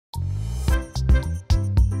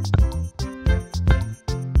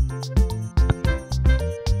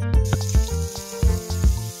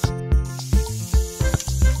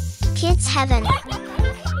heaven.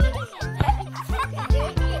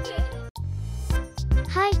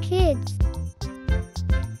 Hi kids!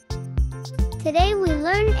 Today we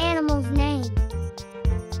learn animals' names.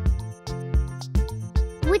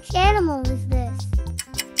 Which animal is this?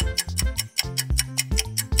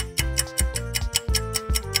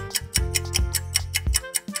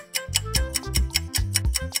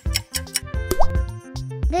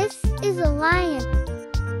 This is a lion.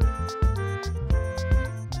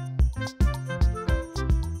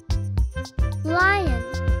 Lion.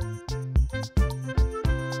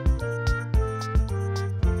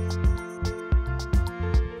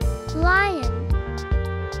 Lion.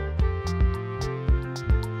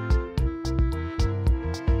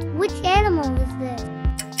 Which animal is this?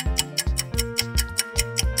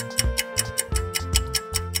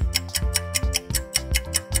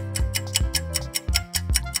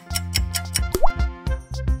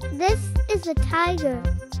 This is a tiger.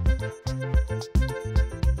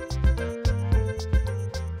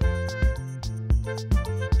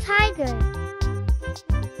 Tiger.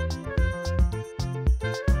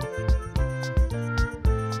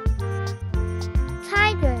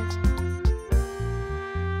 Tiger.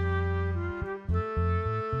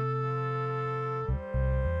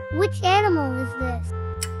 Which animal is this?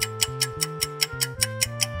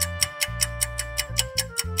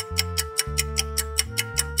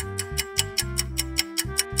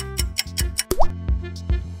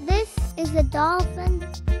 This is a dolphin.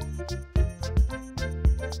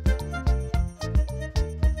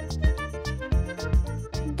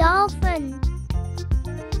 Dolphin.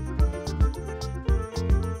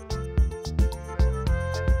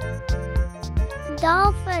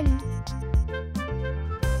 Dolphin.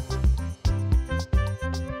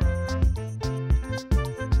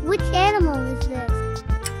 Which animal is this?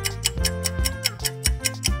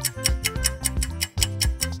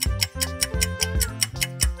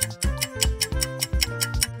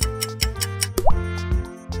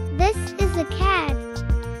 This is a cat.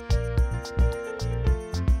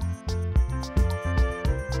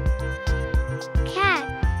 Cat.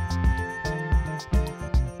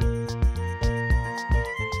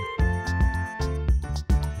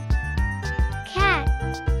 Cat.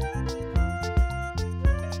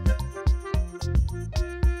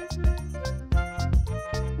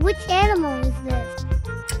 Which animal is this?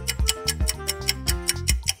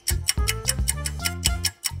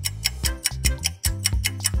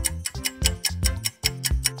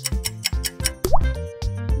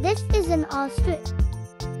 This is an ostrich.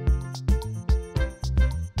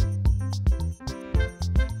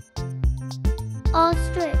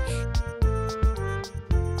 Ostrich.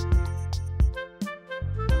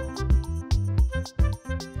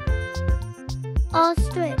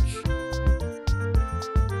 Ostrich.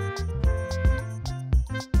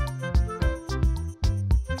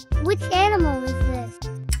 Which animal is this?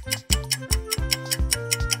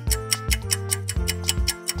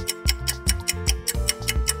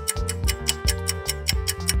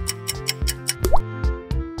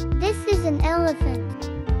 This is an elephant.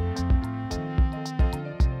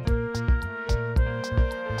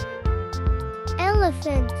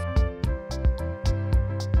 Elephant.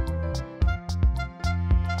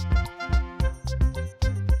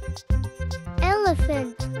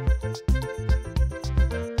 Elephant.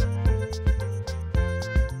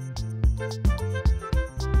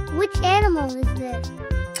 Which animal is this?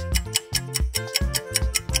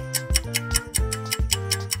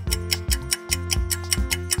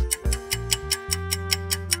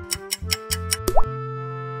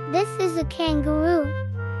 This is a kangaroo.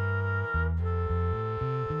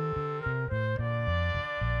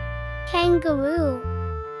 Kangaroo.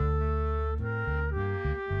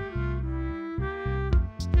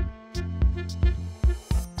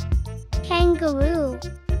 Kangaroo.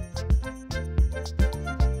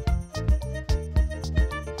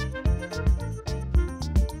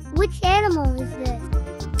 Which animal is this?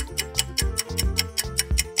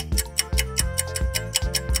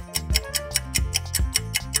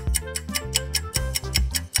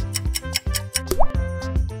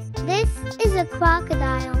 This is a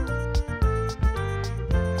crocodile.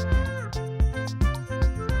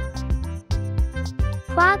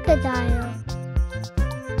 Crocodile.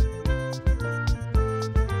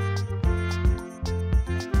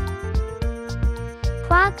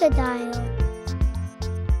 Crocodile.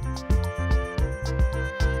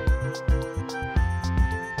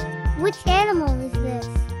 Which animal is this?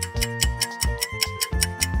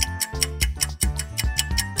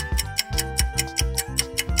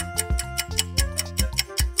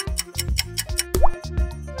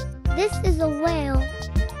 This is a whale.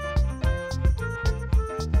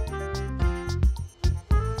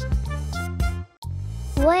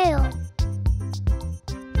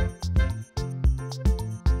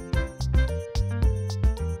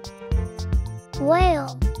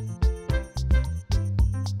 Whale.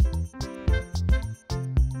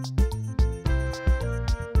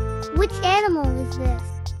 Which animal is this?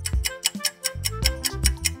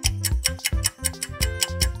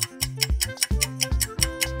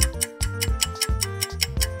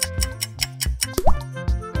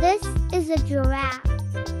 This is a giraffe.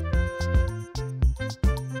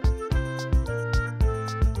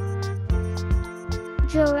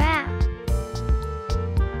 Giraffe.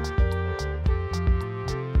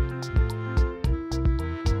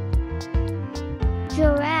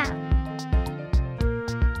 Giraffe.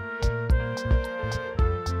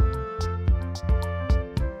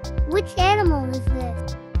 Which animal is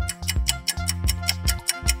this?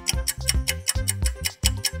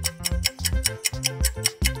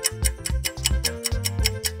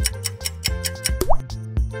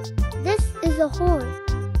 This is a horse.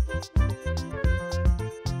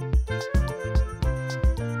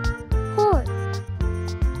 Horse.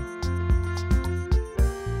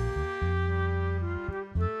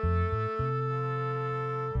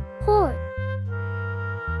 Horse.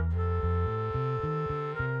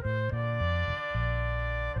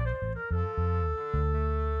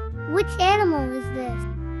 Which animal is this?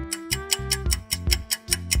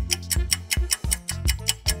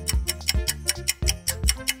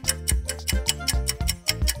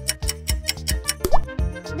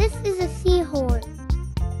 This is a seahorse.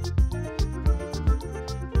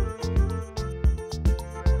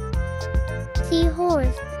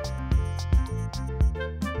 Seahorse.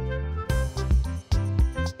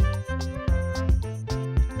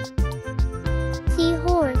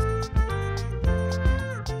 Seahorse.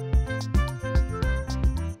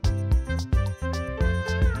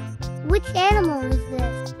 Which animal is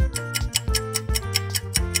this?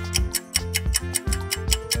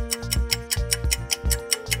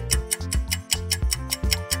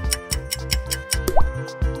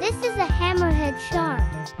 This is a hammerhead shark.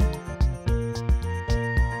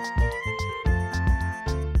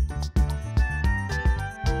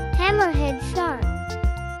 Hammerhead shark.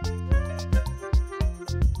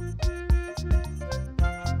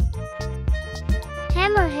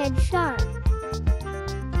 Hammerhead shark.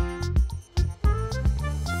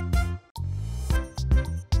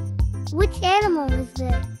 Which animal is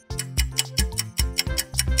this?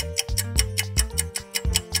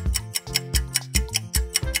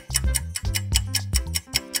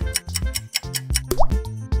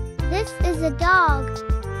 This is a dog.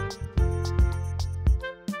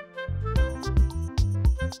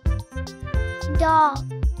 Dog.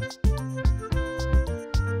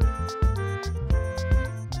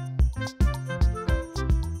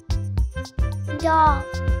 Dog.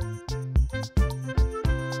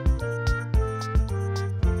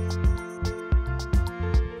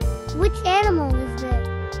 Which animal is this?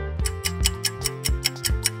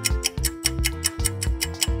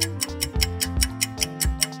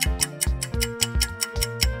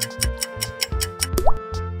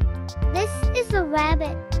 This is a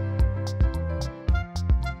rabbit.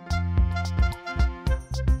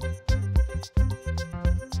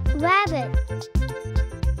 Rabbit.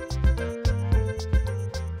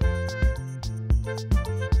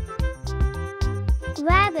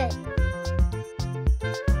 Rabbit.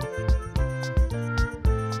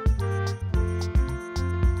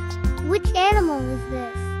 Which animal is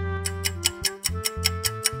this?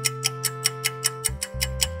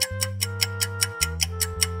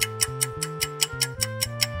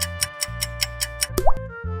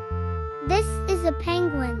 This is a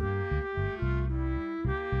penguin.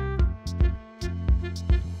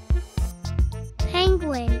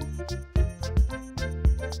 Penguin.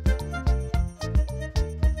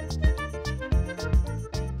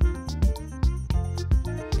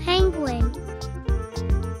 Penguin.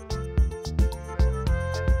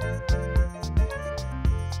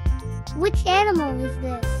 Which animal is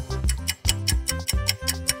this?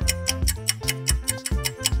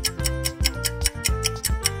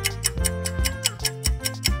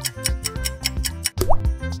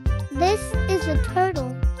 This is a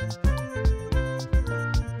turtle.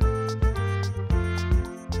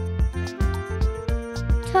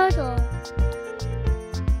 Turtle.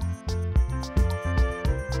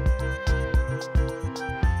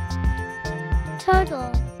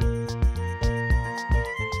 Turtle.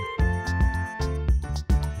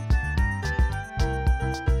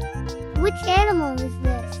 Which animal is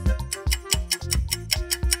this?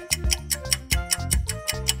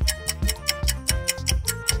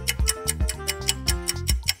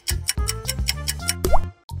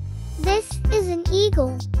 This is an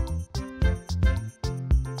eagle.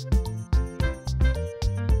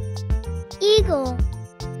 Eagle.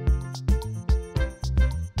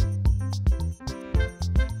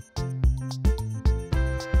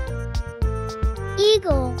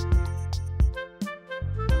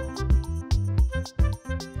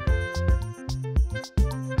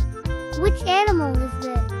 Which animal is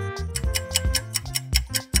this?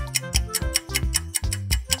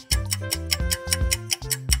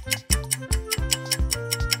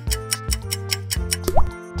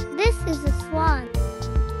 This is a swan.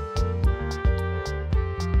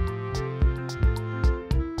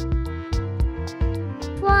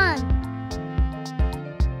 Swan.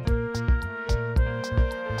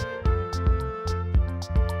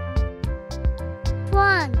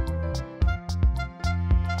 Swan.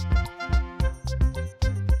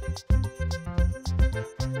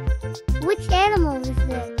 Which animal is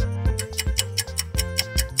this?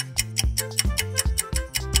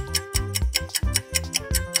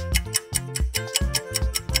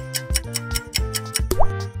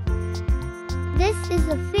 This is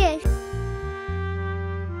a fish.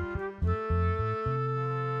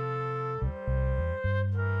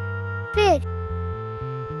 Fish.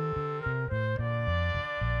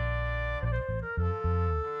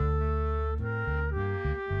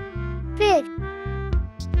 Fish.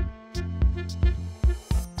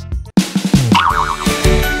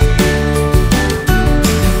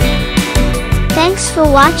 Thanks for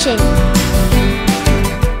watching.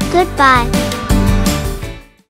 Goodbye.